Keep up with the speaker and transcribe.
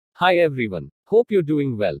Hi everyone. Hope you're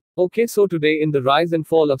doing well. Okay, so today in the rise and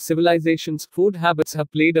fall of civilizations, food habits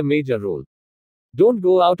have played a major role. Don't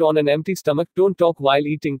go out on an empty stomach, don't talk while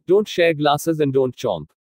eating, don't share glasses, and don't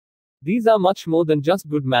chomp. These are much more than just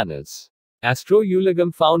good manners. Astro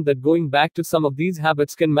Uligam found that going back to some of these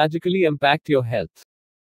habits can magically impact your health.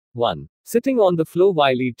 1. Sitting on the floor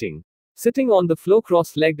while eating. Sitting on the floor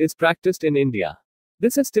cross-legged is practiced in India.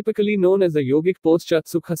 This is typically known as a yogic posture,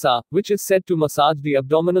 Sukhasa, which is said to massage the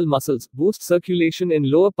abdominal muscles, boost circulation in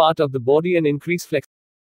lower part of the body and increase flex.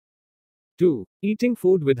 2. Eating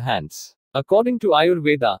food with hands. According to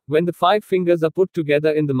Ayurveda, when the 5 fingers are put together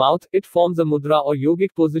in the mouth, it forms a mudra or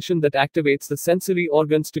yogic position that activates the sensory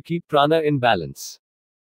organs to keep prana in balance.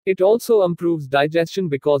 It also improves digestion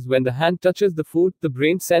because when the hand touches the food, the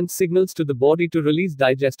brain sends signals to the body to release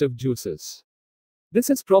digestive juices. This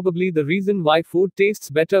is probably the reason why food tastes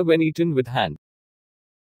better when eaten with hand.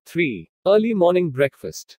 3. Early morning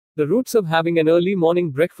breakfast. The roots of having an early morning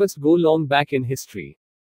breakfast go long back in history.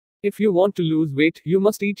 If you want to lose weight, you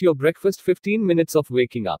must eat your breakfast 15 minutes of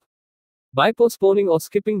waking up. By postponing or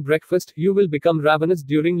skipping breakfast, you will become ravenous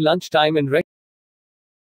during lunchtime and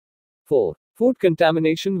 4. Food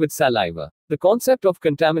contamination with saliva. The concept of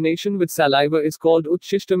contamination with saliva is called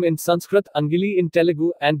Uchishtam in Sanskrit, Angili in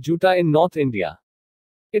Telugu, and Juta in North India.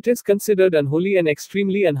 It is considered unholy and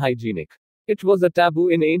extremely unhygienic. It was a taboo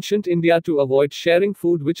in ancient India to avoid sharing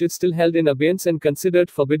food, which is still held in abeyance and considered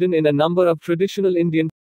forbidden in a number of traditional Indian.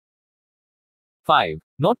 5.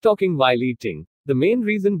 Not talking while eating. The main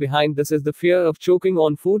reason behind this is the fear of choking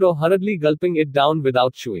on food or hurriedly gulping it down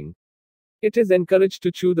without chewing. It is encouraged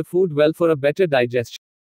to chew the food well for a better digestion.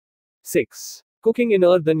 6. Cooking in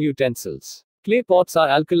earthen utensils. Clay pots are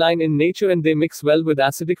alkaline in nature and they mix well with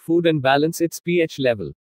acidic food and balance its pH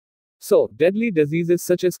level. So, deadly diseases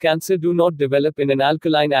such as cancer do not develop in an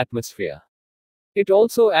alkaline atmosphere. It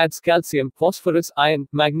also adds calcium, phosphorus, iron,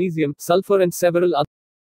 magnesium, sulfur, and several other